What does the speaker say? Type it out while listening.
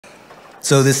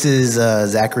So this is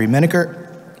Zachary Minneker.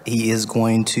 He is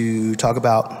going to talk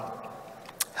about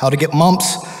how to get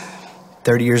MUMPS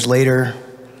 30 years later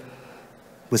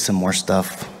with some more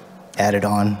stuff added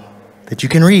on that you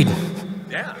can read.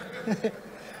 Yeah.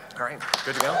 All right,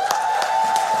 good to go.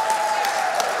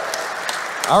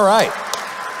 All right.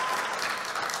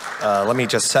 Let me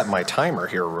just set my timer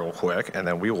here real quick, and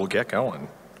then we will get going.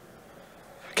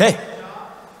 Okay.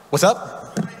 What's up?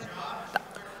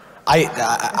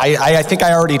 I think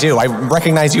I already do. I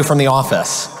recognize you from the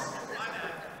office.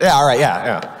 Yeah, all right,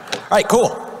 yeah. All right, cool.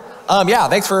 Yeah,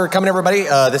 thanks for coming, everybody.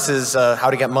 This is How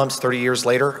to Get MUMPS 30 Years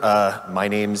Later. My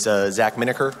name's Zach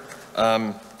Minneker.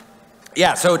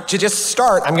 Yeah, so to just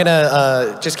start, I'm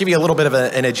gonna just give you a little bit of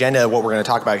an agenda of what we're gonna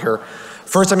talk about here.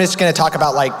 First, I'm just gonna talk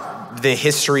about like the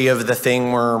history of the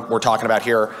thing we're talking about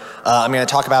here. I'm gonna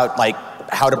talk about like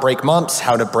how to break MUMPS,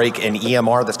 how to break an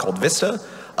EMR that's called VistA,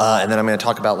 and then I'm gonna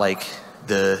talk about like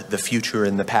the future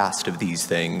and the past of these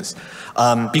things.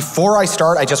 Before I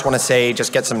start, I just wanna say,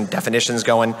 just get some definitions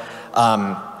going.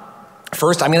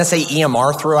 First, I'm gonna say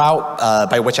EMR throughout,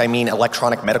 by which I mean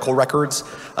electronic medical records,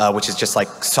 which is just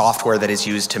like software that is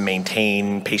used to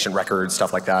maintain patient records,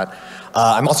 stuff like that.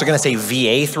 I'm also gonna say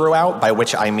VA throughout, by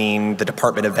which I mean the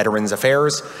Department of Veterans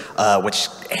Affairs, which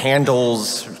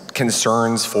handles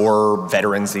concerns for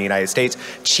veterans in the United States,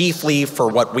 chiefly for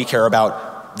what we care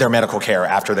about, their medical care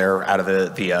after they're out of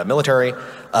the military.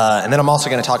 And then I'm also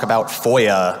gonna talk about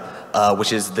FOIA,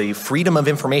 which is the Freedom of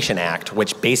Information Act,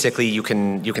 which basically you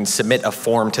can submit a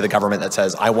form to the government that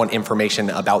says, I want information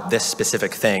about this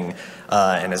specific thing,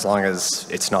 and as long as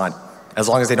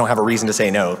they don't have a reason to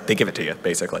say no, they give it to you,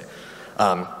 basically.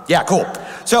 Yeah, cool.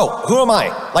 So, who am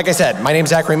I? Like I said, my name's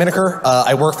Zachary Minneker.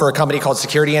 I work for a company called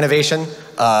Security Innovation.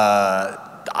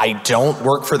 I don't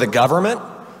work for the government.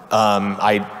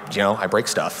 I break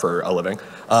stuff for a living.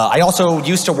 I also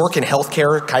used to work in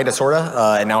healthcare, kinda,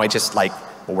 sorta, and now I just like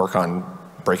work on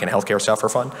breaking healthcare stuff for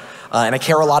fun. And I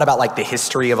care a lot about like the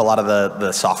history of a lot of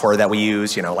the software that we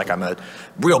use. You know, like I'm a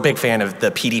real big fan of the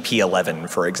PDP-11,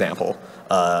 for example.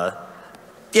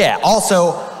 Yeah,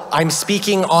 also, I'm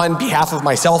speaking on behalf of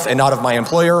myself and not of my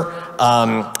employer.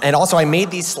 And also I made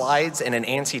these slides in an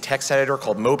ANSI text editor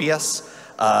called Mobius,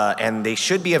 and they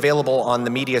should be available on the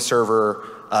media server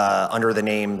under the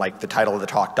name, like the title of the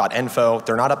talk, .info.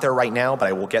 They're not up there right now, but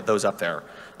I will get those up there.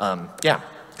 Yeah,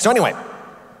 so anyway.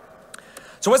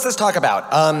 So what's this talk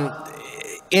about?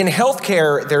 In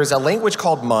healthcare, there's a language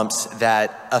called MUMPS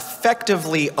that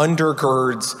effectively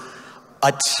undergirds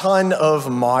a ton of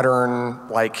modern,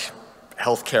 like,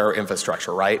 healthcare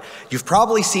infrastructure, right? You've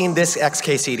probably seen this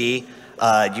XKCD.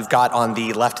 You've got on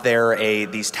the left there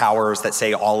these towers that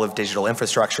say all of digital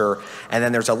infrastructure, and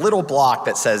then there's a little block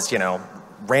that says, you know,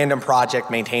 random project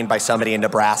maintained by somebody in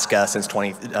Nebraska since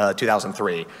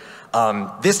 2003.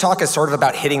 This talk is sort of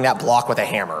about hitting that block with a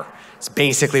hammer. It's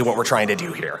basically what we're trying to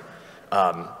do here.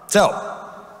 So,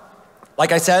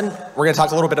 like I said, we're gonna talk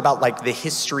a little bit about like the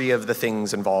history of the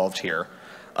things involved here.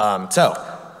 So,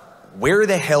 where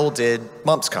the hell did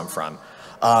MUMPS come from?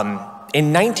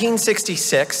 In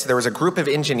 1966, there was a group of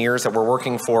engineers that were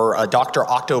working for Dr.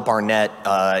 Octo Barnett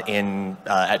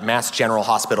at Mass General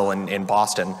Hospital in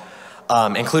Boston,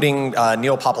 including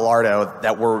Neil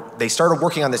Papalardo, they started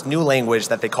working on this new language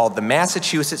that they called the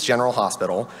Massachusetts General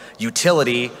Hospital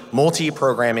Utility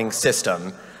Multi-Programming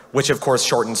System, which of course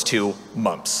shortens to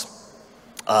MUMPS.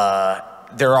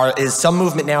 There is some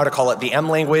movement now to call it the M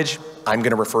language. I'm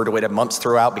going to refer to it as MUMPS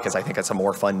throughout because I think it's a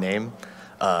more fun name.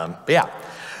 But yeah,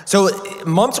 so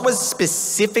MUMPS was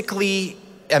specifically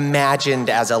imagined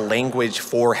as a language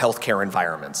for healthcare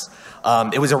environments.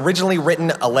 It was originally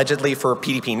written allegedly for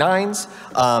PDP-9s,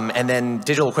 and then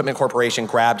Digital Equipment Corporation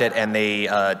grabbed it and they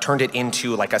turned it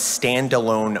into like a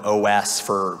standalone OS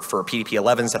for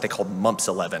PDP-11s that they called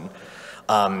MUMPS-11.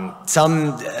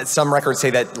 Some records say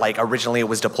that like originally it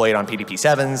was deployed on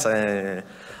PDP-7s.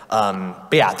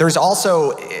 But yeah, there's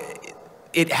also,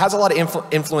 it has a lot of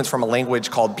influence from a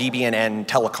language called BBNN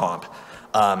Telecomp,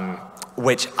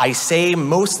 which I say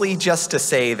mostly just to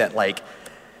say that like,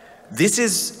 this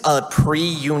is a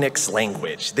pre-Unix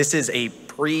language. This is a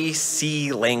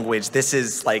pre-C language. This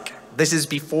is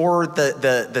before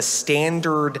the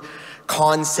standard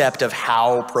concept of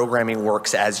how programming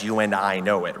works as you and I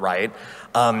know it, right?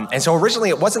 And so originally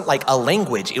it wasn't like a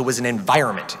language, it was an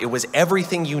environment. It was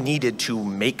everything you needed to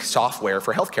make software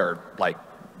for healthcare like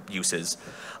uses.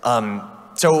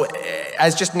 So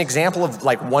as just an example of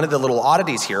like one of the little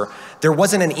oddities here, there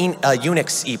wasn't a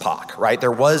Unix epoch, right?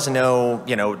 There was no,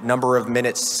 number of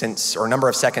minutes since, or number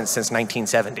of seconds since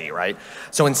 1970, right?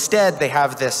 So instead, they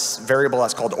have this variable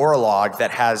that's called oralog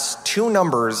that has two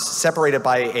numbers separated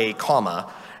by a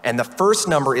comma, and the first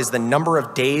number is the number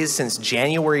of days since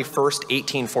January 1st,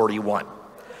 1841.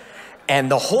 And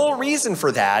the whole reason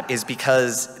for that is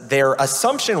because their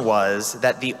assumption was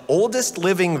that the oldest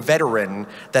living veteran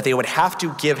that they would have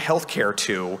to give health care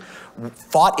to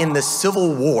fought in the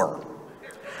Civil War.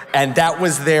 And that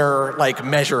was their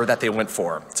measure that they went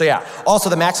for. So yeah, also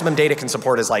the maximum data can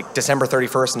support is December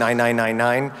 31st,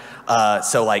 9999.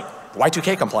 So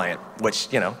Y2K compliant, which,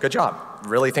 good job.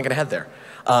 Really thinking ahead there.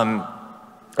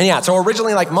 And yeah, so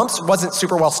originally MUMPS wasn't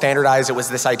super well standardized. It was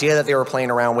this idea that they were playing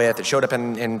around with. It showed up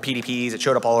in PDPs, it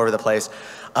showed up all over the place.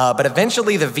 But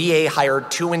eventually the VA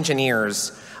hired 2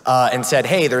 engineers and said,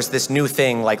 hey, there's this new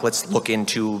thing, let's look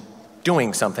into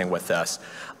doing something with this.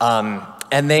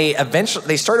 And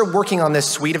they started working on this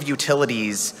suite of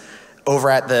utilities over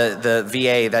at the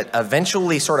VA that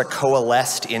eventually sort of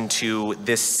coalesced into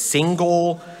this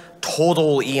single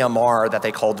total EMR that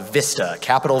they called VistA,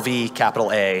 capital V,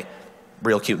 capital A,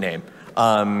 real cute name.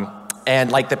 And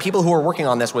the people who were working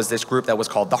on this was this group that was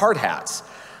called the Hard Hats.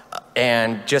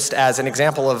 And just as an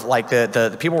example of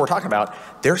the people we're talking about,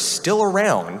 they're still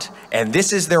around, and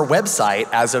this is their website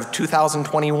as of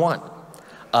 2021.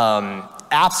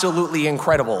 Absolutely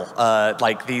incredible.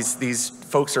 These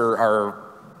folks are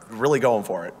really going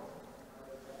for it.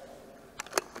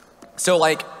 So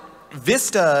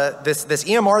VistA, this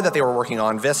EMR that they were working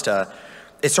on, VistA,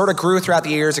 it sort of grew throughout the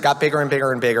years. It got bigger and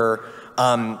bigger and bigger.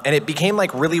 And it became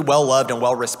really well loved and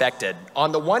well respected.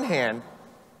 On the one hand,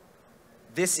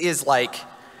 this is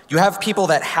you have people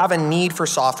that have a need for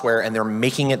software and they're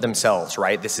making it themselves,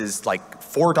 right? This is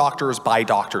for doctors by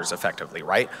doctors effectively,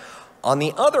 right? On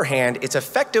the other hand, it's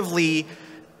effectively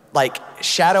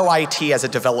shadow IT as a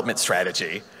development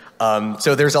strategy.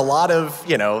 So there's a lot of,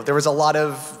 there was a lot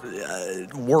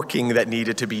of working that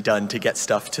needed to be done to get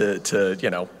stuff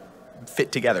to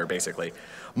fit together basically.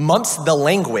 MUMPS, the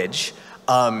language,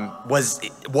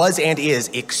 was and is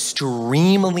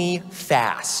extremely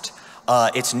fast.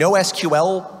 It's no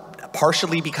SQL,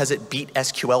 partially because it beat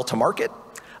SQL to market.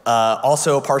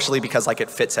 Also partially because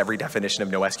it fits every definition of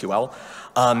no SQL.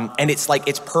 And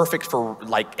it's perfect for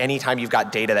any time you've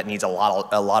got data that needs a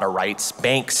lot of writes,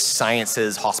 banks,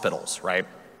 sciences, hospitals, right?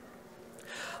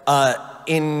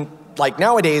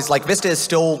 Nowadays, VistA is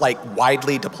still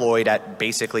widely deployed at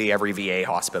basically every VA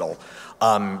hospital.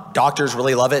 Doctors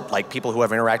really love it, people who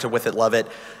have interacted with it love it.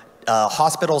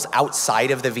 Hospitals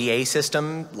outside of the VA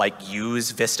system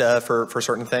use VistA for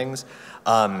certain things.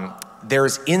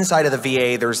 There's inside of the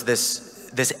VA, there's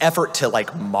this effort to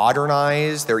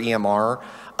modernize their EMR,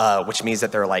 which means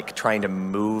that they're trying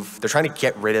to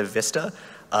get rid of VistA,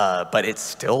 but it's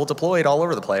still deployed all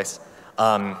over the place.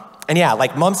 And yeah,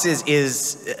 MUMPS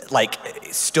is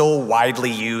still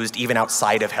widely used even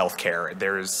outside of healthcare.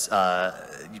 There's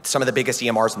some of the biggest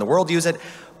EMRs in the world use it.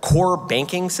 Core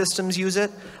banking systems use it.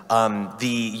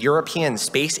 The European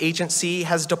Space Agency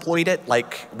has deployed it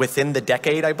within the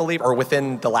decade, I believe, or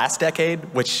within the last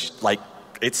decade, which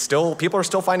people are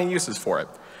still finding uses for it.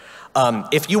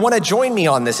 If you want to join me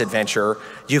on this adventure,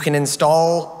 you can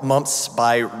install MUMPS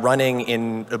by running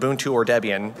in Ubuntu or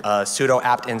Debian sudo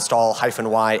apt install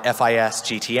 -y fis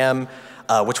gtm,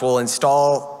 which will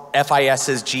install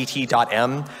FIS's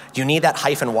gt.m. You need that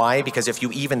 -y because if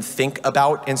you even think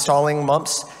about installing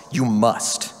MUMPS, you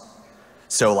must.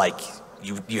 So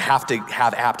you have to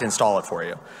have apt install it for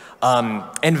you.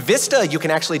 And VistA you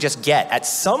can actually just get. At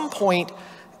some point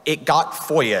it got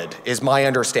FOIAd is my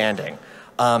understanding.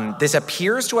 This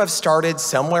appears to have started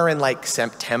somewhere in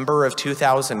September of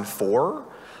 2004.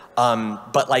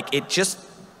 But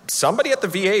somebody at the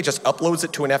VA just uploads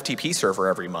it to an FTP server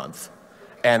every month.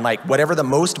 And whatever the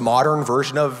most modern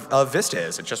version of VistA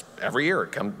is, it just every year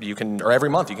or every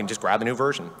month you can just grab a new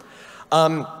version.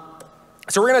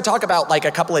 So we're going to talk about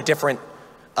a couple of different,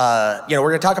 we're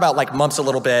going to talk about MUMPS a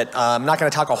little bit. I'm not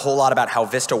going to talk a whole lot about how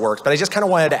VistA works, but I just kind of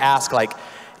wanted to ask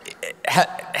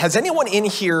has anyone in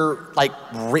here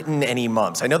written any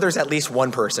MUMPS? I know there's at least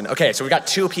one person. Okay, so we got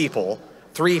 2 people,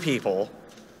 3 people.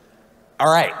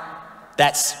 All right.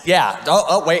 Yeah.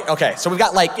 Oh, wait, okay. So we've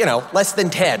got less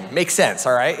than 10. Makes sense,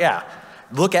 all right? Yeah.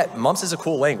 Look at, MUMPS is a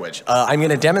cool language. I'm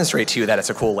going to demonstrate to you that it's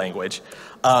a cool language.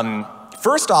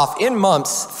 First off, in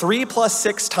MUMPS, 3 +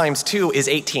 6 × 2 is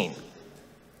 18.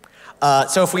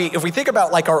 So if we think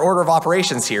about like our order of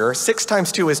operations here, 6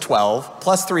 times 2 is 12,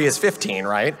 plus 3 is 15,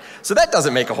 right? So that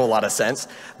doesn't make a whole lot of sense.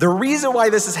 The reason why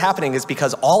this is happening is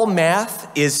because all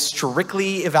math is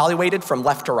strictly evaluated from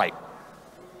left to right.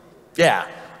 Yeah,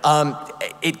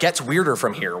 it gets weirder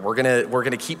from here. We're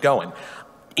gonna keep going.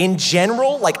 In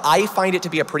general, like I find it to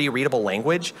be a pretty readable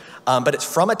language, but it's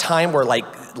from a time where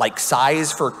like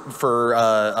size for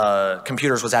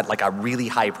computers was at like a really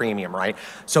high premium, right?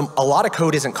 So a lot of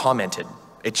code isn't commented.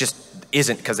 It just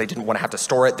isn't because they didn't want to have to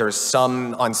store it. There's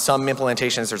on some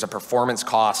implementations, there's a performance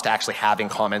cost to actually having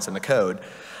comments in the code.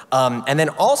 And then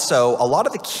also, a lot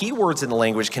of the keywords in the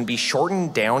language can be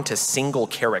shortened down to single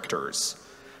characters,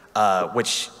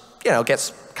 which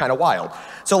gets kind of wild.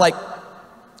 So like,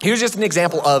 here's just an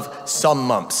example of some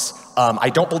mumps.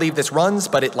 I don't believe this runs,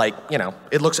 but it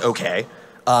it looks okay.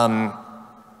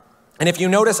 And if you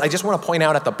notice, I just want to point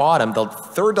out at the bottom, the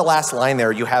third to last line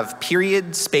there, you have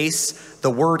period, space, the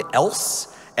word else,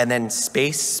 and then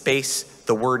space, space,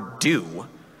 the word do.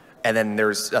 And then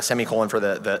there's a semicolon for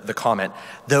the comment.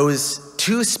 Those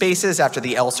 2 spaces after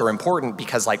the else are important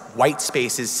because like white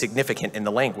space is significant in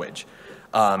the language.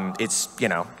 It's,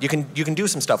 you can do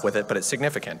some stuff with it, but it's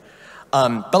significant.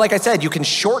 But like I said, you can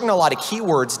shorten a lot of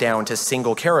keywords down to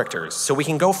single characters. So we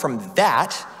can go from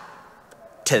that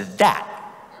to that,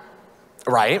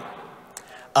 right?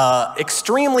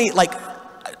 Extremely, like,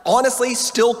 honestly,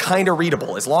 still kind of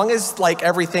readable. As long as like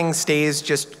everything stays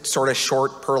just sort of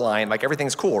short per line, like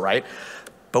everything's cool, right?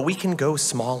 But we can go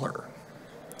smaller,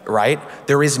 right?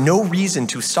 There is no reason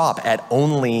to stop at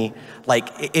only, like,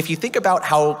 if you think about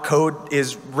how code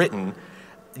is written,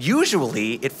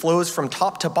 usually it flows from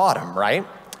top to bottom, right?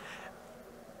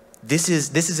 This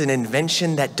is an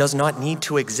invention that does not need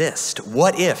to exist.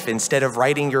 What if instead of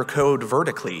writing your code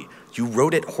vertically, you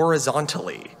wrote it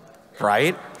horizontally,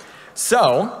 right?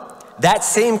 So that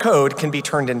same code can be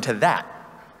turned into that,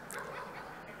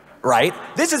 right?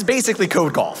 This is basically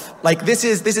code golf. Like this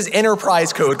is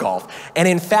enterprise code golf. And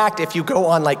in fact, if you go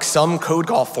on like some code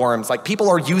golf forums, like people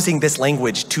are using this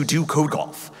language to do code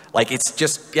golf. Like it's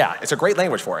just, yeah, it's a great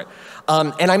language for it.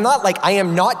 And I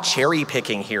am not cherry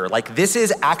picking here. Like this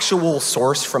is actual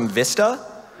source from VistA.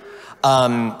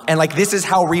 And like this is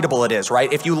how readable it is,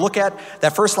 right? If you look at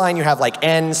that first line, you have like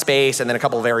n space and then a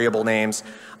couple of variable names.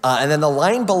 And then the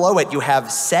line below it, you have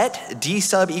set d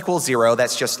sub equals 0.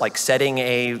 That's just like setting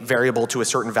a variable to a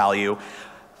certain value.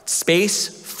 Space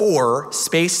 4,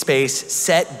 space, space,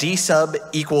 set d sub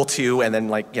equal to, and then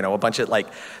like, a bunch of like,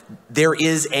 there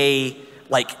is a,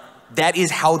 like, that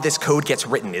is how this code gets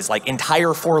written, is like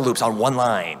entire for loops on one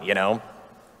line,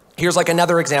 Here's like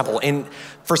another example.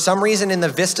 For some reason in the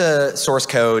VistA source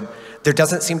code, there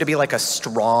doesn't seem to be like a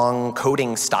strong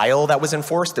coding style that was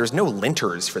enforced. There's no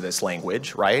linters for this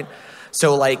language, right?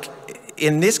 So like,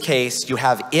 in this case, you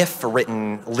have if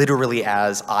written literally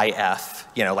as if,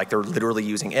 like they're literally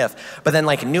using if. But then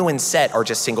like new and set are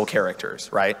just single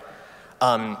characters, right?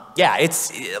 Yeah,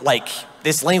 it's like,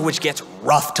 this language gets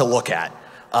rough to look at.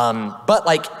 But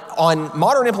like on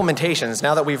modern implementations,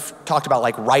 now that we've talked about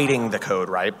like writing the code,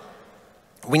 right?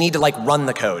 We need to like run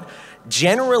the code.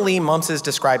 Generally, MUMPS is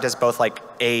described as both like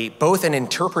both an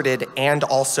interpreted and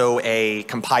also a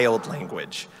compiled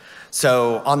language.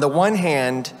 So on the one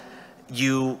hand,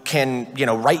 you can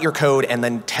write your code and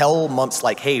then tell MUMPS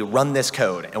like, hey, run this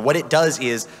code. And what it does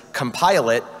is compile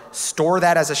it, store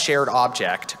that as a shared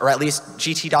object, or at least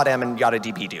gt.m and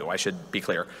yada.db do, I should be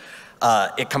clear.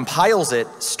 It compiles it,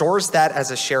 stores that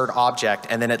as a shared object,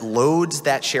 and then it loads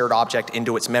that shared object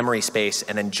into its memory space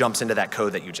and then jumps into that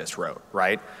code that you just wrote,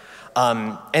 right?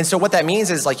 And so what that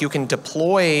means is like you can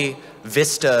deploy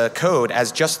VistA code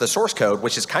as just the source code,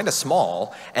 which is kind of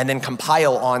small, and then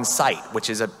compile on site, which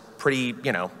is a pretty,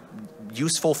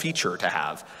 useful feature to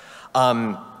have.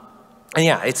 And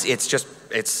yeah,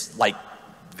 it's like,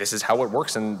 this is how it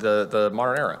works in the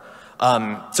modern era.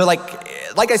 So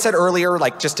like I said earlier,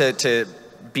 like just to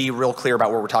be real clear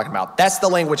about what we're talking about, that's the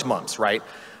language MUMPS, right?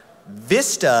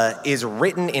 VistA is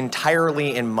written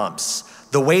entirely in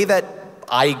MUMPS. The way that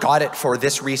I got it for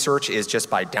this research is just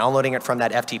by downloading it from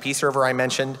that FTP server I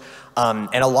mentioned.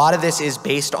 And a lot of this is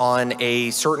based on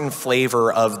a certain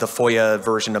flavor of the FOIA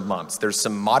version of MUMPS. There's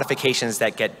some modifications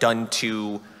that get done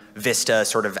to VistA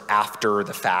sort of after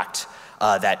the fact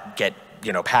that get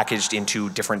packaged into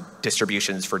different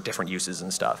distributions for different uses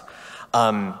and stuff.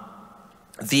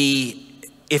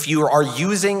 if you are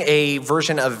using a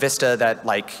version of VistA that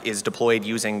like is deployed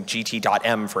using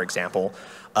gt.m, for example,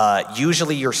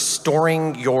 usually you're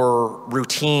storing your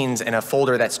routines in a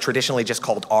folder that's traditionally just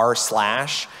called r/.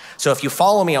 So if you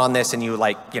follow me on this and you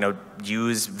like,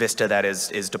 use VistA that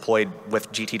is deployed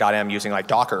with gt.m using like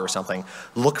Docker or something,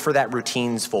 look for that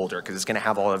routines folder because it's going to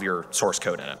have all of your source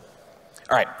code in it.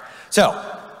 All right, so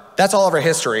that's all of our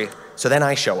history. So then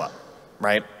I show up,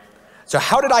 right? So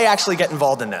how did I actually get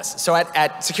involved in this? So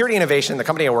at Security Innovation, the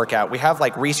company I work at, we have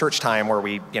like research time where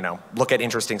we, look at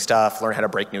interesting stuff, learn how to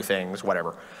break new things,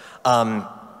 whatever.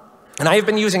 And I've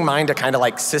been using mine to kind of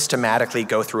like systematically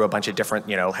go through a bunch of different,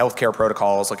 healthcare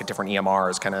protocols, look at different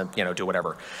EMRs, kind of, do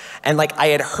whatever. And like I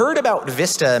had heard about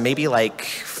VistA maybe like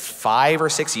 5 or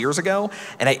 6 years ago,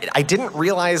 and I didn't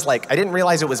realize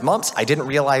it was MUMPS. I didn't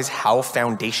realize how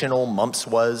foundational MUMPS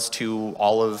was to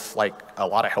all of like a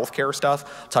lot of healthcare stuff.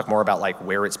 I'll talk more about like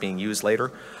where it's being used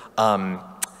later. And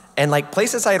like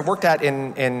places I had worked at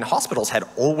in hospitals had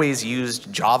always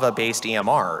used Java-based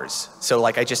EMRs. So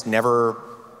like I just never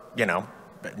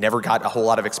got a whole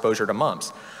lot of exposure to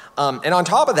MUMPS. And on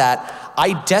top of that,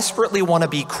 I desperately want to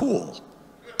be cool.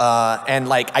 And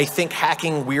like, I think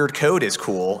hacking weird code is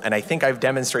cool, and I think I've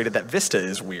demonstrated that VistA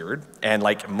is weird, and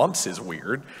like MUMPS is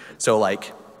weird. So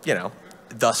like,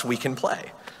 thus we can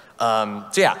play.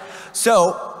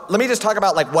 So let me just talk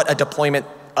about like what a deployment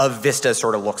of VistA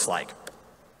sort of looks like.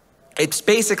 It's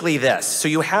basically this. So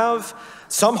you have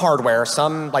some hardware,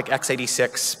 some like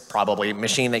x86 probably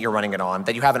machine that you're running it on,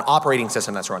 that you have an operating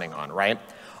system that's running on, right?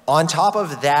 On top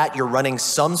of that, you're running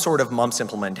some sort of MUMPS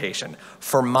implementation.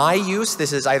 For my use,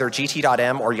 this is either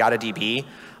gt.m or YadaDB.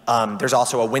 There's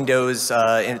also a Windows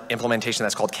implementation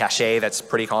that's called Cache that's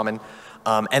pretty common.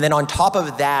 And then on top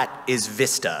of that is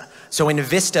VistA. So in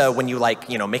VistA, when you like,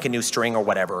 make a new string or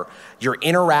whatever, you're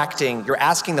asking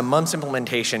the MUMPS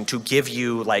implementation to give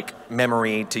you like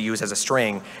memory to use as a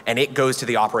string, and it goes to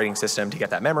the operating system to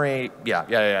get that memory.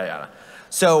 Yeah.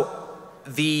 So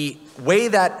the way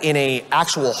that in a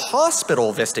actual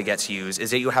hospital VistA gets used is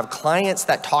that you have clients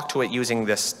that talk to it using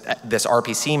this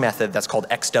RPC method that's called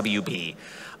XWB.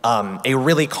 A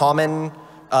really common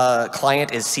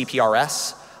client is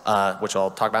CPRS, which I'll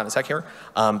talk about in a sec here.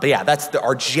 But yeah, that's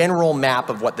our general map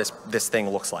of what this thing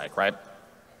looks like, right?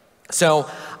 So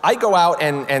I go out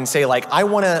and say like, I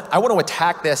want to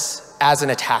attack this as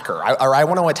an attacker, or I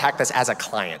want to attack this as a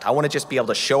client. I want to just be able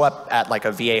to show up at like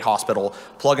a VA hospital,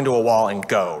 plug into a wall and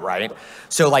go, right?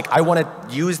 So like I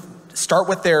want to start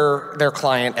with their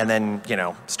client and then,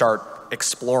 start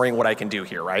exploring what I can do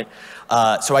here, right?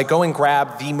 So I go and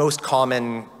grab the most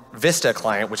common VistA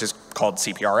client, which is called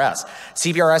CPRS.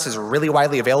 CPRS is really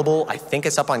widely available. I think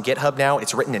it's up on GitHub now.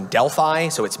 It's written in Delphi,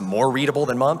 so it's more readable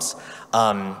than MUMPS.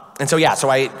 And so yeah, so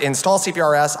I install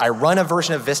CPRS. I run a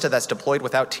version of VistA that's deployed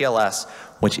without TLS,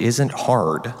 which isn't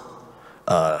hard.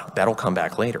 That'll come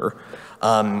back later.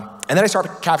 And then I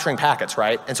start capturing packets,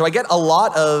 right? And so I get a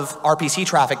lot of RPC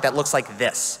traffic that looks like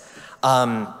this.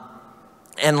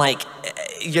 And like,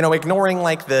 ignoring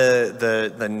like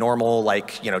the normal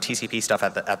like, TCP stuff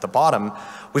at the bottom,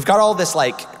 we've got all this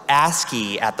like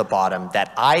ASCII at the bottom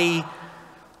that I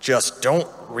just don't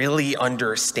really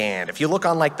understand. If you look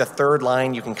on like the third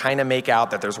line, you can kind of make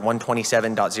out that there's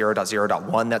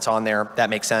 127.0.0.1 that's on there. That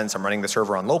makes sense. I'm running the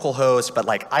server on localhost, but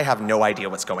like I have no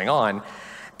idea what's going on.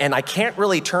 And I can't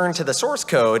really turn to the source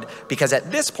code because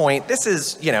at this point, this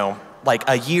is, like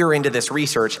a year into this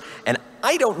research, and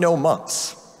I don't know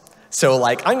MUMPS. So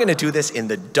like, I'm gonna do this in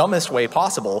the dumbest way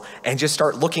possible and just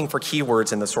start looking for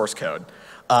keywords in the source code.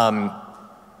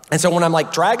 And so when I'm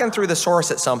like dragging through the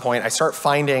source at some point, I start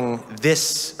finding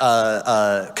this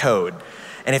code.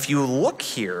 And if you look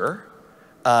here,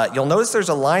 you'll notice there's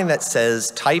a line that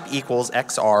says type equals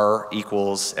XR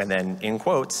equals, and then in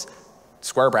quotes,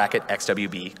 square bracket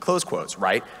XWB, close quotes,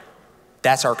 right?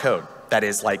 That's our code. That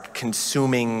is like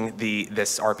consuming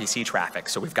this RPC traffic.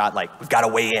 So we've got a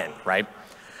way in, right?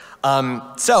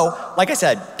 So, like I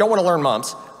said, don't want to learn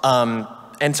MUMPS.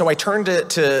 And so I turned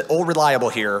to old reliable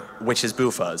here, which is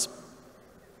bufuzz.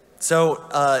 So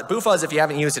bufuzz, if you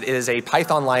haven't used it, is a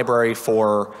Python library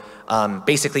for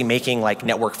basically making like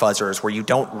network fuzzers where you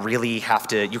don't really have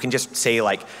to, you can just say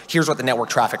like, here's what the network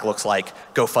traffic looks like,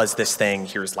 go fuzz this thing,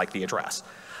 here's like the address.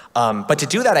 But to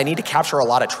do that, I need to capture a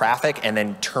lot of traffic and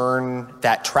then turn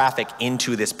that traffic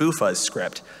into this bufuzz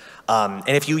script. And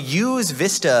if you use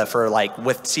VistA for like,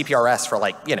 with CPRS for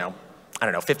like, I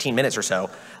don't know, 15 minutes or so,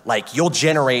 like you'll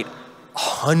generate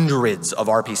hundreds of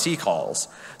RPC calls.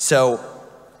 So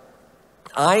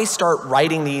I start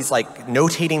writing these, like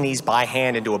notating these by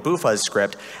hand into a bufuzz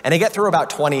script, and I get through about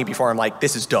 20 before I'm like,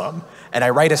 this is dumb. And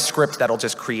I write a script that'll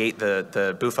just create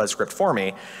the bufuzz script for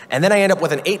me. And then I end up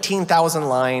with an 18,000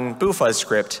 line bufuzz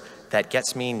script that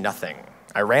gets me nothing.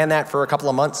 I ran that for a couple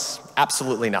of months,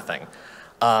 absolutely nothing.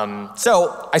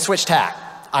 So I switched tack.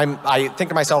 I think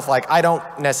to myself, like, I don't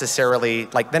necessarily,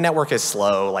 like, the network is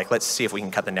slow, like, let's see if we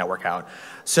can cut the network out.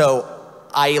 So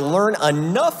I learn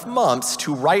enough mumps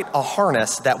to write a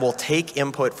harness that will take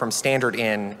input from standard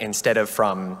in instead of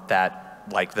from that,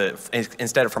 like,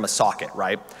 instead of from a socket,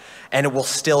 right? And it will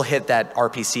still hit that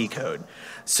RPC code.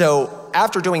 So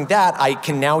after doing that, I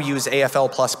can now use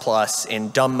AFL++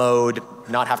 in dumb mode,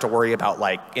 not have to worry about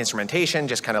like instrumentation,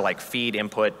 just kind of like feed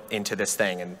input into this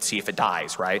thing and see if it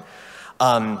dies, right?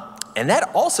 And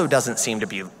that also doesn't seem to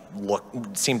be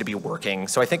working.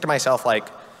 So I think to myself, like,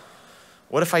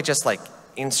 what if I just like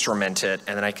instrument it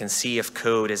and then I can see if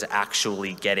code is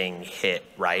actually getting hit,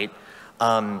 right?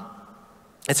 And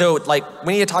so like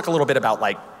we need to talk a little bit about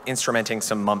like instrumenting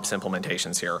some MUMPS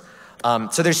implementations here.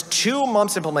 So there's two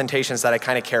MUMPS implementations that I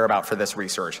kind of care about for this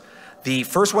research. The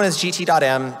first one is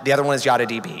GT.M, the other one is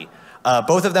YadaDB.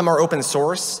 Both of them are open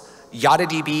source.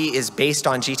 YadaDB is based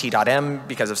on GT.M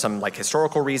because of some like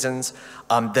historical reasons.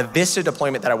 The VistA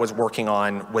deployment that I was working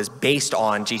on was based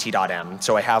on GT.M.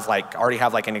 So I have like, already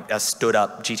have like a stood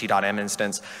up GT.M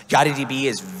instance. YadaDB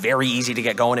is very easy to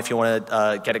get going if you want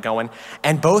to get it going.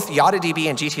 And both YadaDB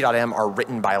and GT.M are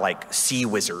written by like C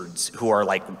wizards who are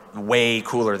like way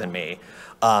cooler than me.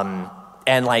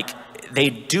 And like they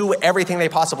do everything they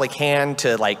possibly can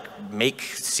to like make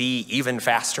C even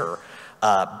faster.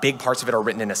 Big parts of it are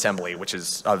written in assembly, which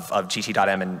is of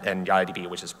GT.M and YadaDB,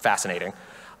 which is fascinating.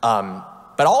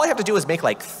 But all I have to do is make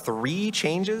like 3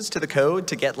 changes to the code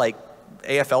to get like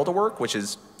AFL to work, which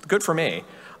is good for me.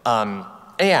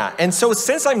 Yeah, and so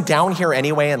since I'm down here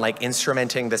anyway and like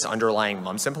instrumenting this underlying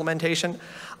MUMPS implementation,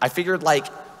 I figured like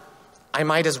I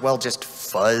might as well just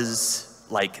fuzz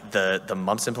like the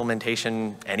MUMPS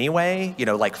implementation anyway, you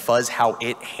know, like fuzz how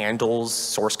it handles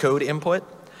source code input.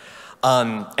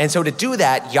 And so to do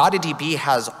that, YadaDB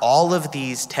has all of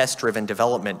these test-driven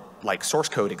development, like source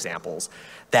code examples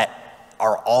that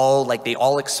are all, like they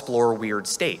all explore weird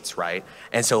states, right?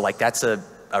 And so like that's a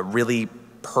really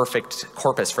perfect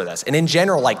corpus for this. And in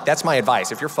general, like that's my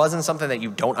advice. If you're fuzzing something that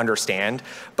you don't understand,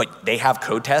 but they have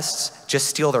code tests, just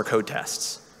steal their code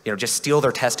tests. You know, just steal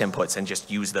their test inputs and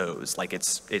just use those. Like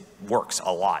it works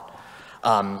a lot.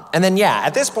 And then yeah,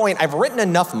 at this point I've written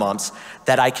enough MUMPS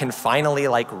that I can finally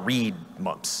like read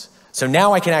MUMPS. So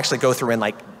now I can actually go through and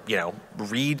like, you know,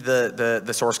 read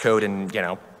the source code and, you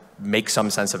know, make some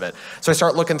sense of it. So I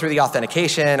start looking through the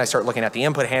authentication, I start looking at the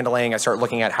input handling, I start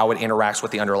looking at how it interacts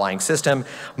with the underlying system,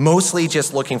 mostly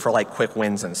just looking for like quick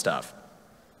wins and stuff.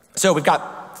 So we've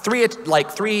got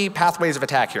three pathways of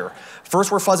attack here.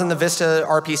 First, we're fuzzing the VistA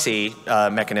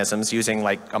RPC mechanisms using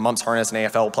like a MUMPS harness and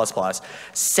AFL++.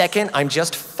 Second, I'm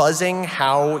just fuzzing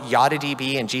how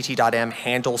YadaDB and GT.M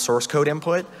handle source code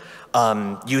input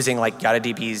using like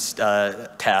YadaDB's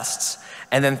tests.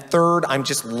 And then third, I'm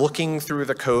just looking through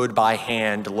the code by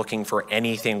hand, looking for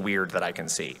anything weird that I can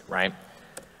see, right?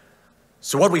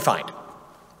 So what do we find?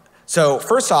 So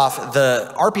first off,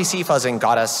 the RPC fuzzing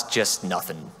got us just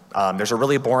nothing. There's a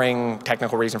really boring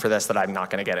technical reason for this that I'm not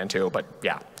going to get into, but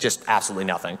yeah, just absolutely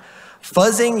nothing.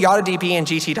 Fuzzing YadaDB and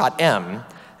GT.M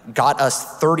got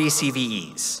us 30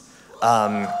 CVEs.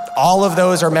 All of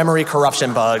those are memory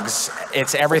corruption bugs.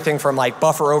 It's everything from like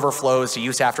buffer overflows to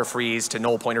use after freeze to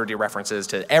null pointer dereferences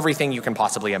to everything you can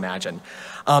possibly imagine.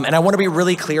 And I want to be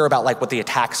really clear about like what the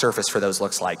attack surface for those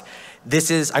looks like.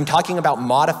 I'm talking about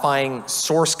modifying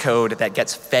source code that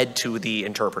gets fed to the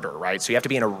interpreter, right? So you have to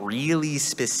be in a really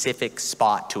specific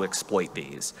spot to exploit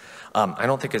these.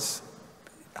 I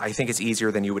think it's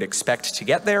easier than you would expect to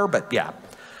get there, but yeah.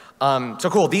 So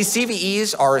cool, these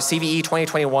CVEs are CVE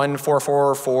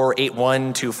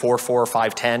 2021-44481 to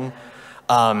 44510.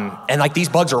 And like these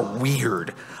bugs are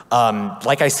weird.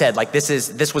 Like I said, like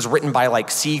this was written by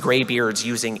like C graybeards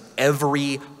using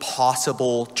every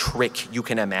possible trick you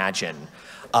can imagine.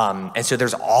 And so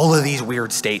there's all of these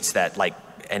weird states that like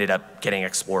ended up getting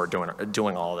explored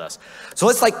doing all of this. So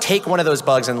let's like take one of those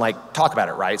bugs and like talk about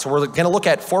it, right? So we're gonna look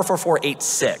at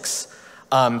 44486.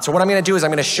 So what I'm gonna do is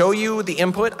I'm gonna show you the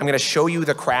input, I'm gonna show you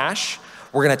the crash,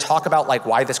 we're gonna talk about like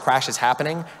why this crash is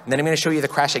happening, and then I'm gonna show you the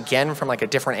crash again from like a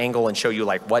different angle and show you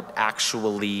like what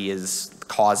actually is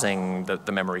causing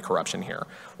the memory corruption here.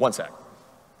 One sec.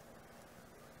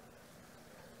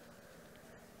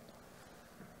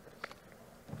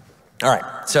 All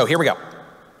right, so here we go.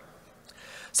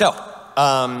 So,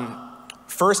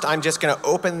 First, I'm just going to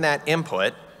open that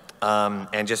input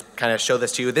and just kind of show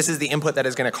this to you. This is the input that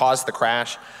is going to cause the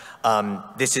crash.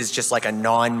 This is just like a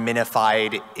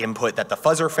non-minified input that the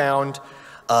fuzzer found.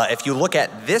 If you look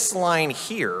at this line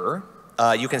here,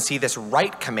 you can see this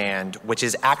write command, which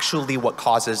is actually what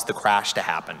causes the crash to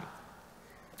happen.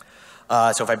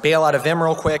 So if I bail out of Vim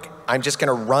real quick, I'm just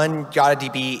going to run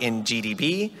YadaDB in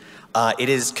GDB. It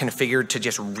is configured to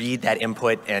just read that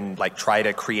input and like try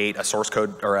to create a source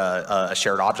code or a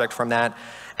shared object from that.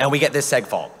 And we get this seg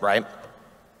fault, right?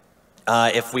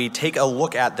 If we take a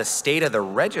look at the state of the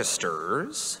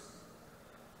registers,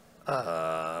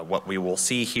 what we will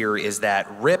see here is that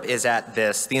RIP is at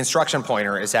this, the instruction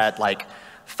pointer is at like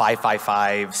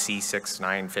 555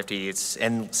 C6950.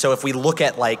 And so if we look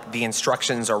at like the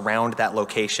instructions around that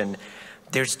location,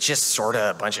 there's just sort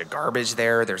of a bunch of garbage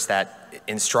there. There's that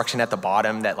instruction at the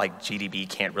bottom that like GDB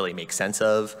can't really make sense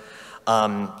of.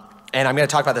 And I'm going to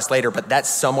talk about this later, but that's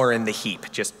somewhere in the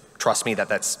heap. Just trust me that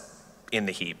that's in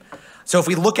the heap. So if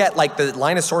we look at like the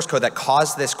line of source code that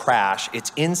caused this crash,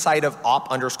 it's inside of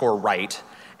op_write,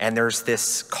 and there's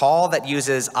this call that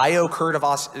uses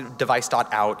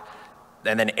io_device.out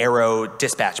and then arrow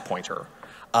dispatch pointer.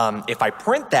 If I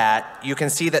print that, you can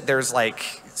see that there's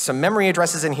like some memory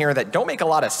addresses in here that don't make a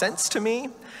lot of sense to me,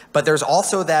 but there's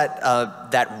also that,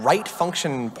 that write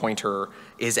function pointer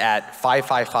is at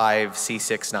 555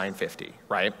 C6950,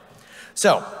 right?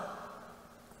 So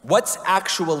what's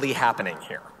actually happening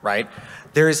here, right?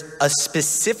 There's a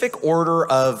specific order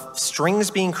of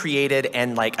strings being created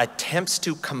and like attempts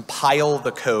to compile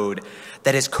the code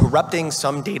that is corrupting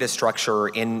some data structure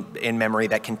in memory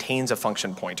that contains a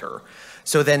function pointer.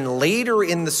 So then later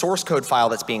in the source code file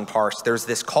that's being parsed, there's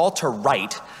this call to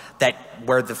write that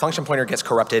where the function pointer gets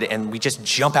corrupted and we just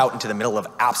jump out into the middle of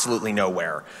absolutely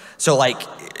nowhere. So like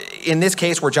in this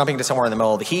case, we're jumping to somewhere in the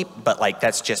middle of the heap, but like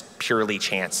that's just purely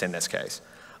chance in this case.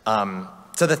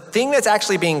 So the thing that's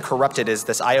actually being corrupted is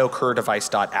this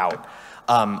io_device.out.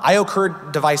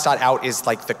 io_device.out is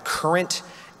like the current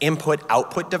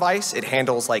input-output device. It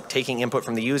handles like taking input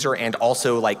from the user and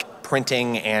also like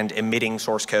printing and emitting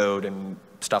source code and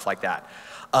stuff like that.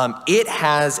 It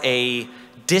has a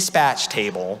dispatch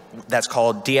table that's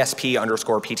called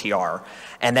DSP_PTR.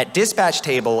 And that dispatch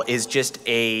table is just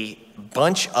a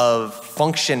bunch of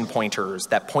function pointers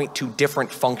that point to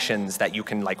different functions that you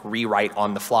can like rewrite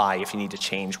on the fly if you need to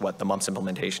change what the MUMPS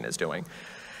implementation is doing.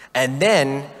 And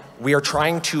then we are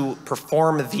trying to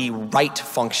perform the write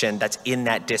function that's in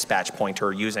that dispatch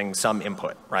pointer using some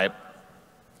input, right?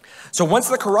 So once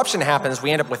the corruption happens,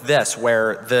 we end up with this,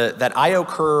 where that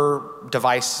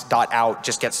io_device.out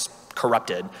just gets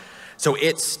corrupted. So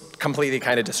it's completely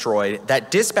kind of destroyed.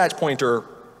 That dispatch pointer,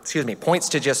 excuse me, points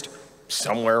to just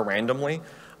somewhere randomly,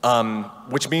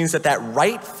 which means that that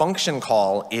write function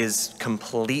call is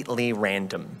completely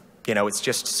random. You know, it's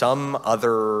just some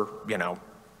other, you know,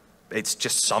 it's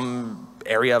just some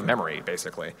area of memory,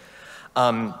 basically.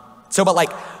 So, but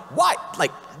like, why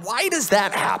does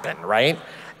that happen, right?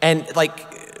 And like,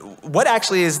 what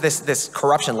actually is this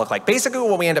corruption look like? Basically,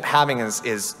 what we end up having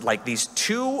is like these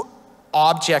two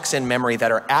objects in memory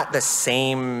that are at the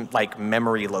same like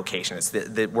memory location. It's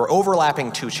we're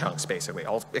overlapping two chunks, basically.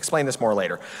 I'll explain this more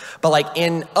later. But like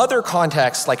in other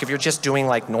contexts, like if you're just doing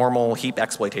like normal heap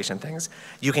exploitation things,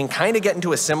 you can kind of get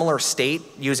into a similar state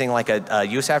using like a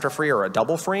use after free or a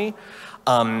double free.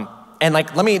 And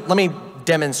like let me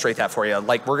demonstrate that for you.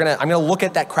 Like I'm gonna look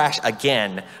at that crash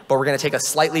again, but we're gonna take a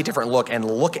slightly different look and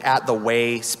look at the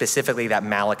way specifically that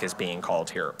malloc is being called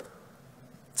here.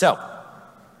 So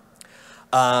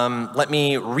let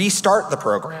me restart the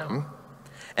program,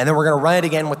 and then we're going to run it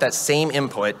again with that same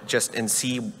input just and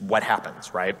see what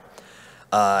happens, right?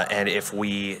 And if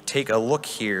we take a look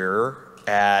here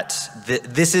at,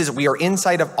 we are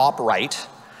inside of op_write,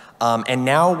 and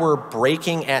now we're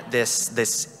breaking at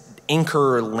this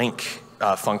anchor link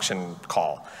function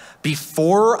call.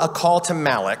 Before a call to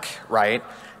malloc, right,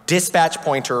 dispatch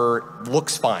pointer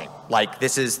looks fine. Like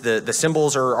this is, the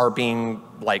symbols are being,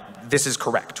 like, this is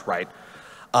correct, right?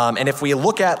 And if we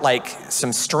look at like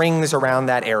some strings around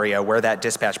that area where that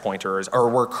dispatch pointer is, or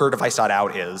where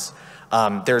cur_device.out is,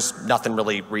 there's nothing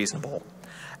really reasonable.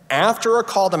 After a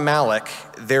call to malloc,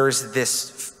 there's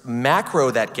this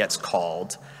macro that gets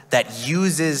called that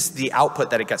uses the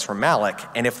output that it gets from malloc,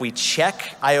 and if we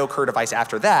check io_cur_device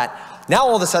after that, now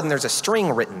all of a sudden there's a string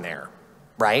written there,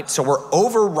 right? So we're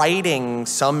overwriting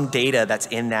some data that's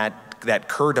in that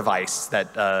cur device,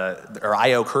 or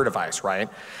IO cur device, right?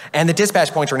 And the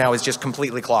dispatch pointer now is just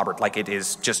completely clobbered, like it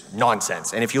is just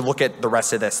nonsense. And if you look at the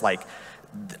rest of this, like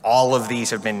all of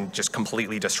these have been just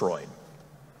completely destroyed.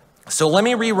 So let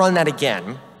me rerun that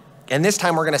again And this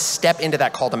time we're going to step into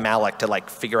that call to malloc to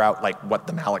like figure out like what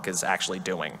the malloc is actually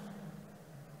doing.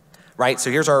 Right,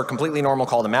 so here's our completely normal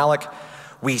call to malloc.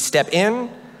 We step in,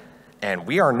 and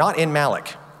we are not in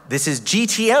malloc. This is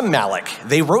GTM malloc.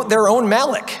 They wrote their own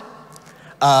malloc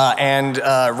and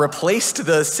replaced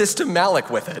the system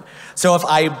malloc with it. So if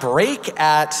I break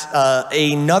at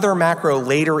another macro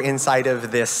later inside of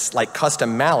this like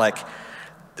custom malloc,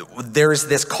 there's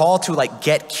this call to like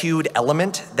get queued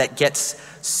element that gets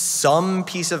some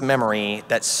piece of memory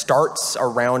that starts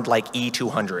around like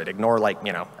E200. Ignore like,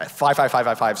 you know,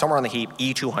 55555, somewhere on the heap,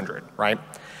 E200, right?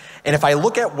 And if I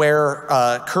look at where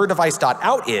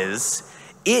cur_device.out is,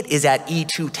 it is at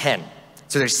E210.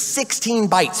 So there's 16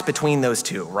 bytes between those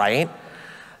two, right?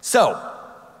 So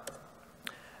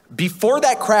before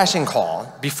that crashing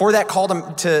call, before that call before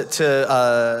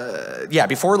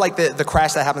like the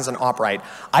crash that happens on operate,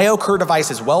 IO cur device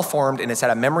is well formed and it's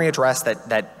at a memory address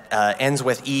that ends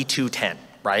with E210,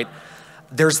 right?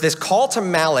 There's this call to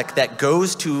malloc that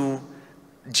goes to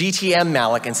GTM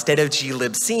malloc instead of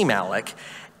glibc malloc,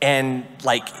 and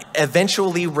like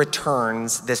eventually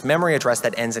returns this memory address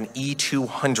that ends in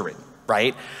E200,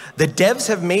 right? The devs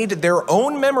have made their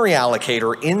own memory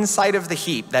allocator inside of the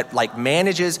heap that like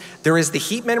manages, there is the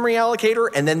heap memory allocator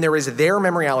and then there is their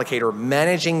memory allocator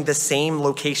managing the same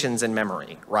locations in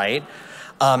memory, right?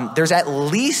 There's at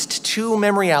least 2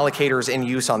 memory allocators in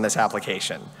use on this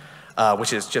application,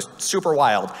 which is just super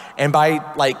wild. And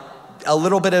by like a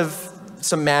little bit of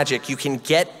some magic, you can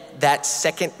get that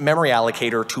second memory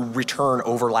allocator to return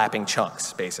overlapping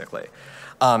chunks, basically.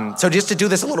 So just to do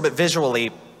this a little bit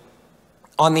visually,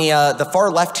 on the far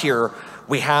left here,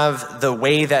 we have the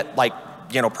way that like,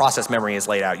 you know, process memory is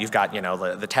laid out. You've got, you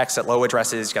know, the text at low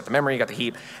addresses, you've got the memory, you've got the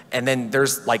heap, and then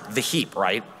there's like the heap,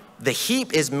 right? The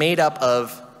heap is made up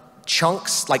of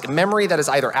chunks, like memory that is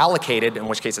either allocated, in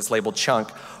which case it's labeled chunk,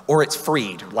 or it's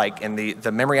freed, like, and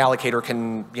the memory allocator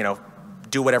can, you know,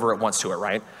 do whatever it wants to it,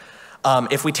 right?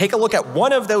 If we take a look at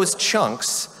one of those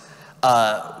chunks,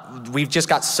 we've just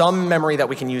got some memory that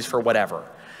we can use for whatever.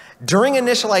 During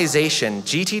initialization,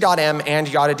 gt.m and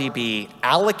yadadb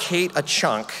allocate a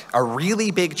chunk, a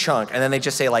really big chunk, and then they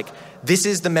just say like, this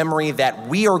is the memory that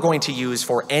we are going to use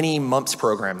for any MUMPS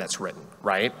program that's written,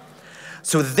 right?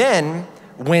 So then,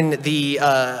 when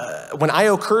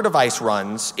IO cur device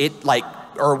runs, it like,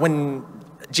 or when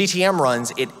GTM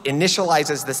runs, it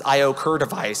initializes this IO cur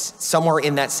device somewhere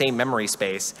in that same memory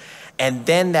space, and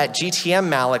then that GTM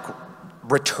malloc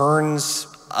returns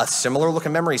a similar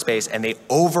looking memory space and they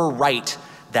overwrite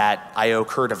that IO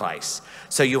cur device.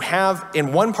 So you have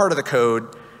in one part of the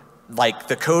code, like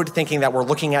the code thinking that we're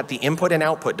looking at the input and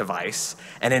output device,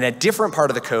 and in a different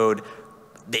part of the code,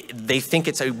 they think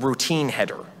it's a routine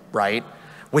header, right?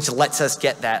 Which lets us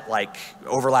get that like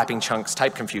overlapping chunks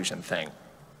type confusion thing.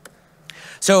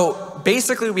 So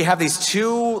basically we have these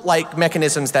 2 like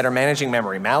mechanisms that are managing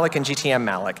memory, malloc and GTM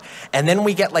malloc, and then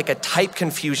we get like a type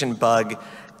confusion bug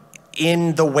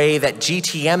in the way that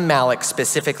GTM malloc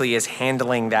specifically is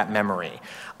handling that memory.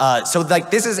 So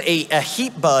like this is a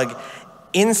heap bug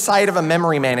inside of a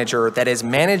memory manager that is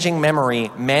managing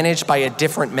memory managed by a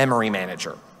different memory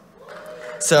manager.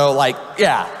 So like,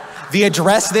 yeah, the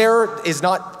address there is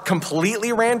not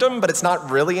completely random, but it's not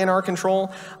really in our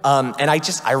control. And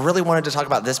I really wanted to talk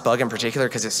about this bug in particular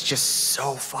because it's just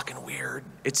so fucking weird.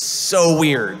 It's so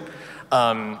weird.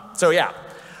 So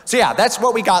yeah, that's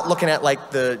what we got looking at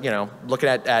like the, you know, looking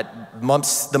at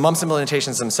MUMPS, the MUMPS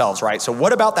implementations themselves, right? So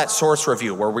what about that source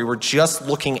review where we were just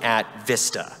looking at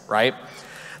VistA, right?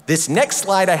 This next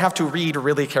slide I have to read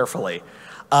really carefully.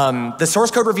 The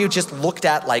source code review just looked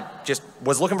at like, just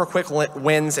was looking for quick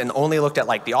wins and only looked at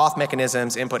like the auth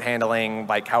mechanisms, input handling,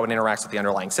 like how it interacts with the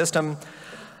underlying system.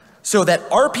 So that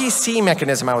RPC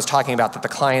mechanism I was talking about that the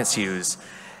clients use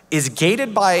is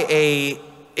gated by a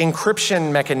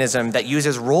encryption mechanism that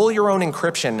uses roll your own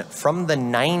encryption from the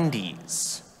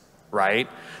 90s, right?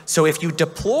 So if you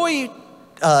deploy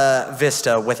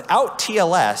VistA without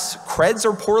TLS, creds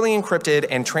are poorly encrypted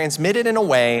and transmitted in a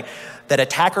way that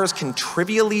attackers can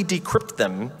trivially decrypt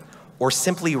them or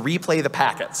simply replay the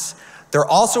packets. There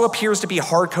also appears to be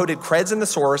hard-coded creds in the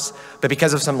source, but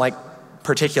because of some like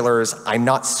particulars, I'm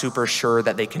not super sure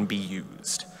that they can be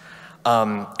used.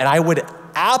 And I would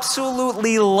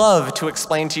absolutely love to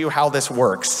explain to you how this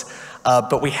works,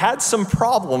 but we had some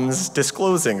problems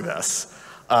disclosing this.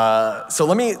 So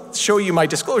let me show you my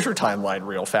disclosure timeline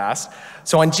real fast.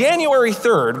 So on January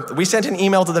 3rd, we sent an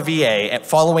email to the VA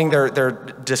following their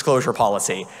disclosure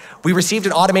policy. We received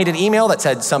an automated email that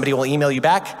said somebody will email you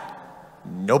back.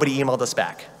 Nobody emailed us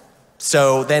back.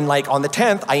 So then like on the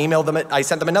 10th, I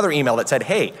sent them another email that said,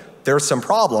 hey, there's some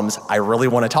problems. I really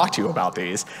want to talk to you about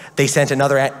these. They sent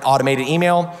another automated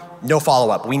email, no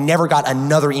follow-up. We never got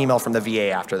another email from the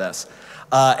VA after this.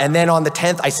 And then on the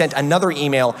 10th, I sent another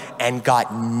email and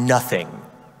got nothing,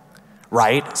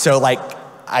 right? So like,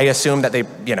 I assume that they,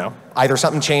 you know, either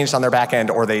something changed on their back end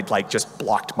or they like just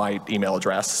blocked my email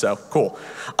address, so cool.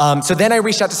 So then I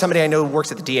reached out to somebody I know who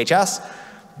works at the DHS.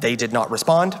 They did not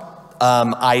respond.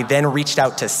 I then reached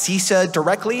out to CISA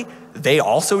directly. They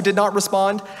also did not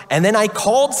respond. And then I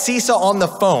called CISA on the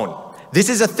phone. This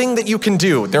is a thing that you can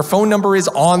do. Their phone number is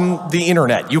on the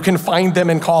internet. You can find them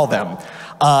and call them.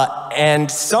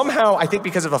 And somehow, I think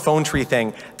because of a phone tree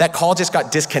thing, that call just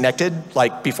got disconnected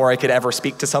like before I could ever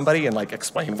speak to somebody and like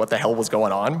explain what the hell was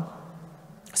going on.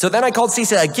 So then I called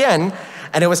CISA again,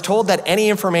 and I was told that any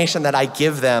information that I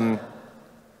give them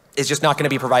is just not going to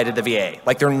be provided to the VA.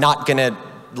 Like they're not going to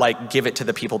like give it to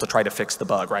the people to try to fix the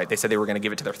bug, right? They said they were going to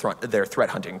give it to their threat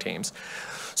hunting teams.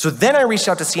 So then I reached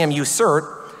out to CMU CERT,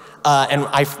 and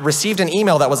I received an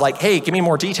email that was like, hey, give me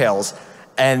more details.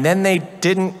 And then they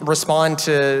didn't respond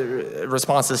to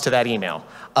responses to that email.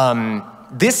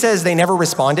 This says they never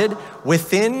responded.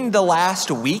 Within the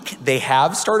last week, they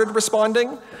have started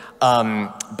responding,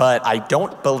 but I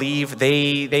don't believe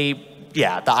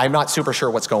I'm not super sure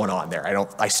what's going on there.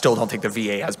 I still don't think the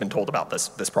VA has been told about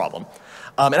this problem.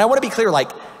 And I want to be clear,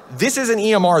 like, this is an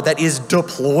EMR that is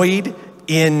deployed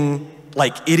in,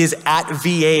 like, it is at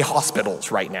VA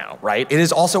hospitals right now, right? It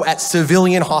is also at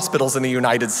civilian hospitals in the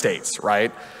United States,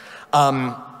 right?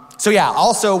 So yeah,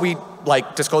 also we,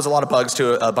 like, disclose a lot of bugs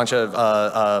to a bunch of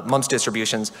MUMPS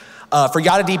distributions. For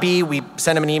YadaDB, we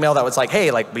sent them an email that was like,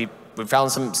 hey, like, we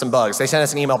found some bugs. They sent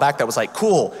us an email back that was like,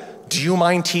 cool, do you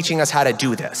mind teaching us how to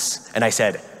do this? And I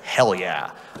said, hell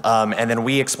yeah. And then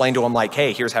we explained to them like,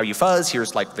 hey, here's how you fuzz,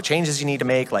 here's like the changes you need to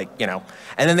make, like, you know.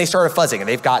 And then they started fuzzing, and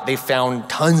they've found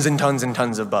tons and tons and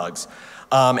tons of bugs.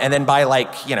 And then by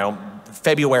like, you know,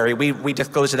 February, we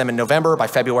disclosed to them in November. By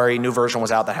February, new version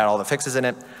was out that had all the fixes in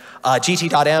it.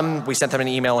 GT.m, we sent them an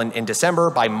email in December.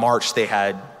 By March, they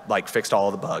had like fixed all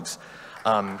of the bugs.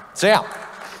 So yeah,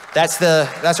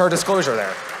 that's our disclosure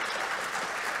there.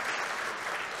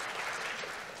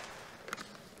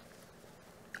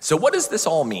 So what does this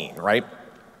all mean, right?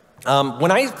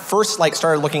 When I first like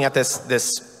started looking at this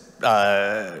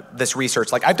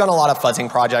research, like I've done a lot of fuzzing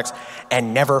projects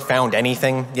and never found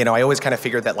anything. You know, I always kind of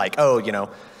figured that like, oh, you know,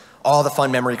 all the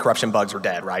fun memory corruption bugs are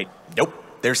dead, right? Nope.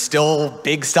 There's still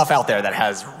big stuff out there that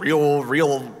has real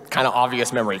kind of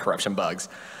obvious memory corruption bugs.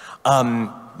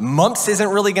 MUMPS isn't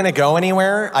really going to go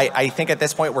anywhere. I think at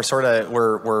this point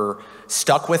we're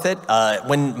stuck with it.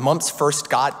 When MUMPS first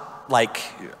got like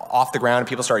off the ground and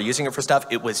people started using it for stuff,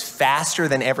 it was faster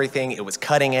than everything. It was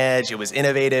cutting edge. It was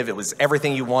innovative. It was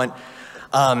everything you want.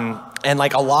 And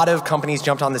like a lot of companies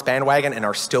jumped on this bandwagon and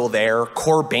are still there.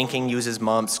 Core banking uses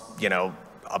MUMPS. You know,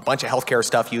 a bunch of healthcare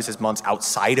stuff uses MUMPS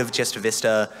outside of just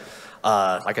VistA.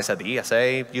 Like I said, the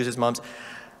ESA uses MUMPS.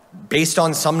 Based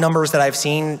on some numbers that I've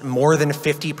seen, more than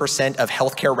 50% of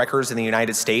healthcare records in the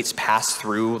United States pass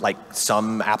through like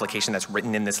some application that's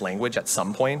written in this language at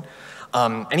some point.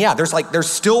 And yeah, there's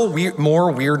still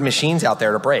more weird machines out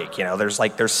there to break. You know,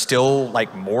 there's still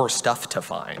like more stuff to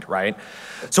find, right?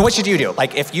 So what should you do?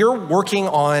 Like if you're working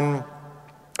on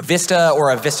VistA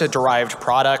or a VistA-derived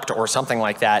product or something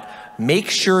like that, make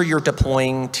sure you're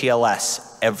deploying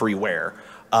TLS everywhere.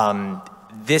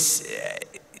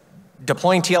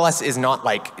 Deploying TLS is not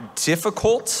like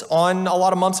difficult on a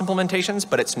lot of MUMPS implementations,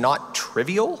 but it's not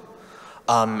trivial.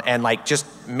 And like just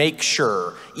make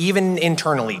sure, even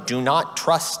internally, do not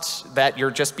trust that you're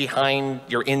just behind,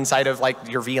 you're inside of like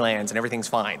your VLANs and everything's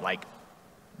fine. Like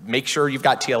make sure you've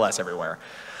got TLS everywhere.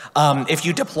 If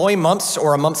you deploy MUMPS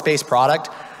or a MUMPS-based product,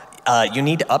 you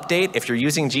need to update. If you're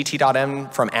using gt.m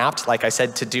from apt, like I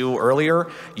said to do earlier,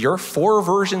 you're 4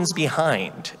 versions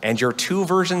behind, and you're 2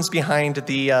 versions behind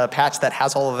the patch that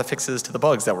has all of the fixes to the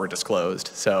bugs that were disclosed.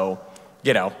 So,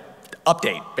 you know,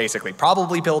 update, basically.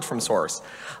 Probably build from source.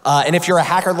 And if you're a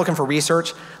hacker looking for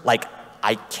research, like,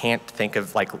 I can't think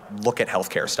of, like, look at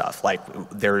healthcare stuff. Like,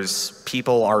 healthcare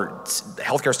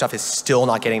stuff is still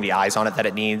not getting the eyes on it that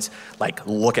it needs. Like,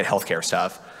 look at healthcare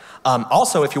stuff.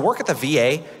 Also, if you work at the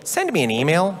VA, send me an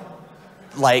email.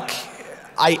 Like,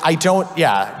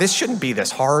 this shouldn't be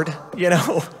this hard, you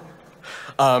know?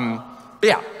 But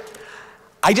yeah,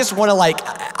 I just want to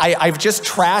I've just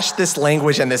trashed this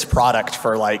language and this product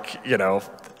for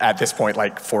at this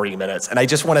point, 40 minutes. And I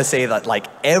just want to say that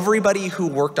everybody who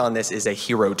worked on this is a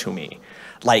hero to me.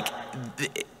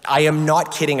 I am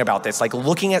not kidding about this.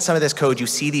 Looking at some of this code, you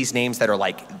see these names that are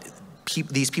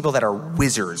these people that are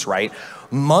wizards, right?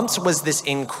 MUMPS was this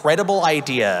incredible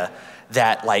idea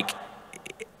that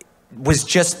was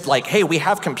just like, hey, we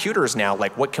have computers now,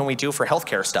 like what can we do for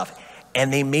healthcare stuff?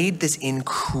 And they made this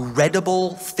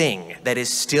incredible thing that is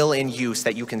still in use,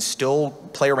 that you can still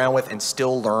play around with and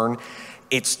still learn.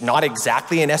 It's not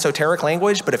exactly an esoteric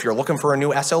language, but if you're looking for a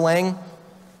new ESO-lang,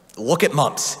 look at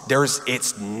MUMPS.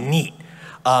 It's neat.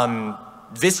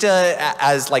 VistA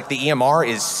as like the EMR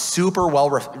is super well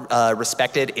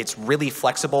respected. It's really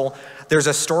flexible. There's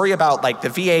a story about like the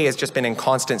VA has just been in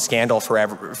constant scandal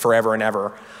forever and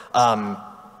ever.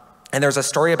 And there's a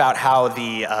story about how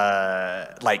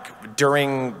the, like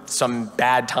during some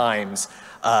bad times,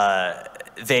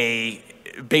 they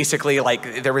basically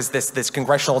like, there was this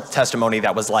congressional testimony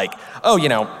that was like, oh, you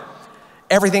know,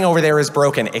 everything over there is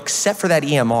broken except for that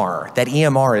EMR. That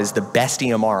EMR is the best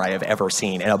EMR I have ever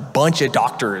seen. And a bunch of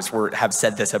doctors have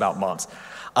said this about MUMPS.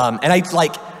 And I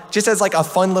like, just as like a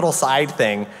fun little side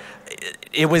thing,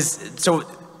 it was, so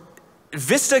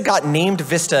VistA got named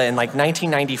VistA in like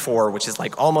 1994, which is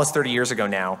like almost 30 years ago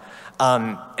now.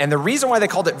 And the reason why they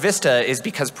called it VistA is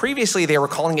because previously they were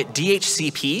calling it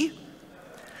DHCP,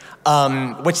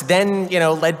 which then, you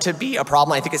know, led to be a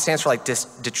problem. I think it stands for like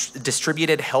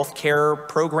Distributed Healthcare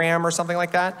Program or something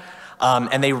like that.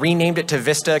 And they renamed it to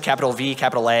VistA, capital V,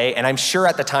 capital A. And I'm sure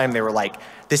at the time they were like,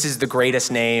 this is the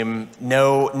greatest name.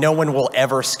 No one will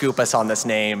ever scoop us on this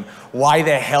name. Why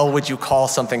the hell would you call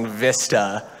something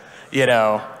VistA? You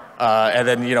know, and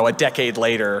then, you know, a decade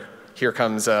later, here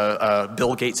comes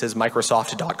Bill Gates'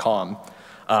 Microsoft.com.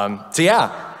 So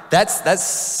yeah, that's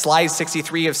slide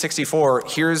 63 of 64.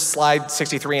 Here's slide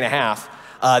 63 and a half.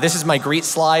 This is my greet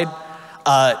slide.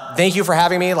 Thank you for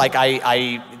having me. Like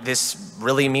this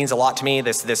really means a lot to me,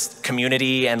 this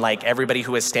community and like everybody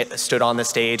who has stood on this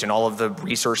stage and all of the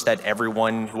research that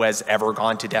everyone who has ever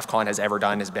gone to DEF CON has ever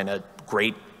done has been a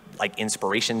great like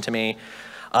inspiration to me.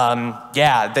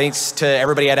 Yeah, thanks to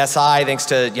everybody at SI, thanks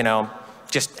to, you know,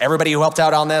 just everybody who helped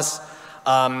out on this.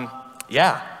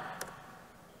 Yeah,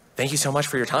 thank you so much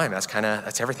for your time.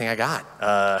 That's everything I got.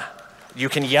 You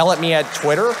can yell at me at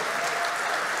Twitter.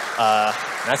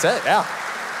 That's it, yeah.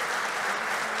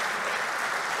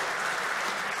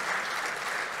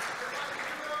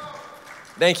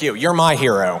 Thank you, you're my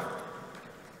hero.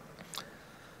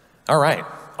 All right.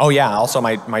 Oh yeah, also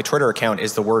my Twitter account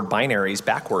is the word binaries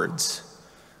backwards.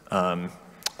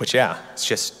 Which yeah, it's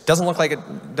just doesn't look like it,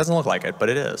 but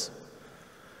it is.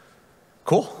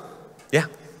 Cool. Yeah.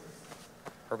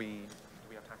 Do we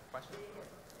have time for questions?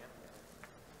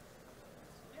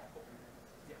 Yeah. Cool.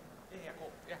 Yeah,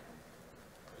 cool. Yeah.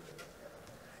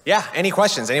 Yeah, any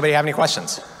questions? Anybody have any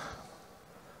questions?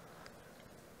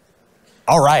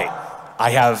 All right.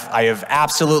 I have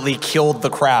absolutely killed the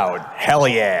crowd. Hell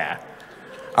yeah.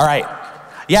 All right.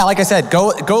 Yeah, like I said, go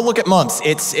look at MUMPS.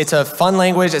 It's a fun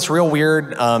language. It's real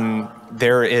weird.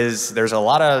 There's a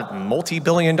lot of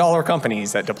multi-billion-dollar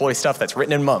companies that deploy stuff that's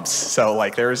written in MUMPS. So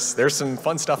like there's some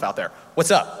fun stuff out there.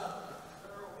 What's up?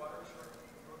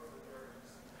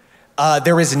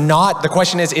 There is not. The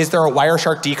question is there a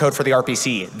Wireshark decode for the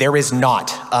RPC? There is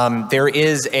not. There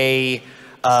is a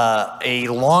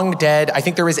long dead. I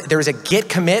think there is a Git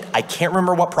commit. I can't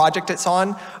remember what project it's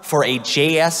on for a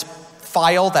JS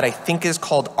file that I think is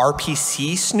called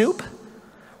RPC Snoop,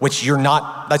 which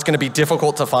that's going to be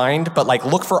difficult to find, but like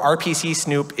look for RPC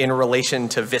Snoop in relation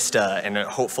to VistA and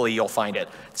hopefully you'll find it.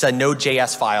 It's a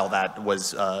Node.js file that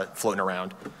was floating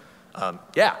around.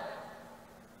 Yeah,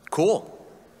 cool.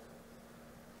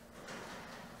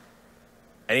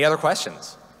 Any other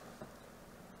questions?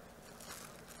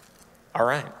 All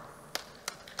right.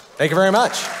 Thank you very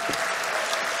much.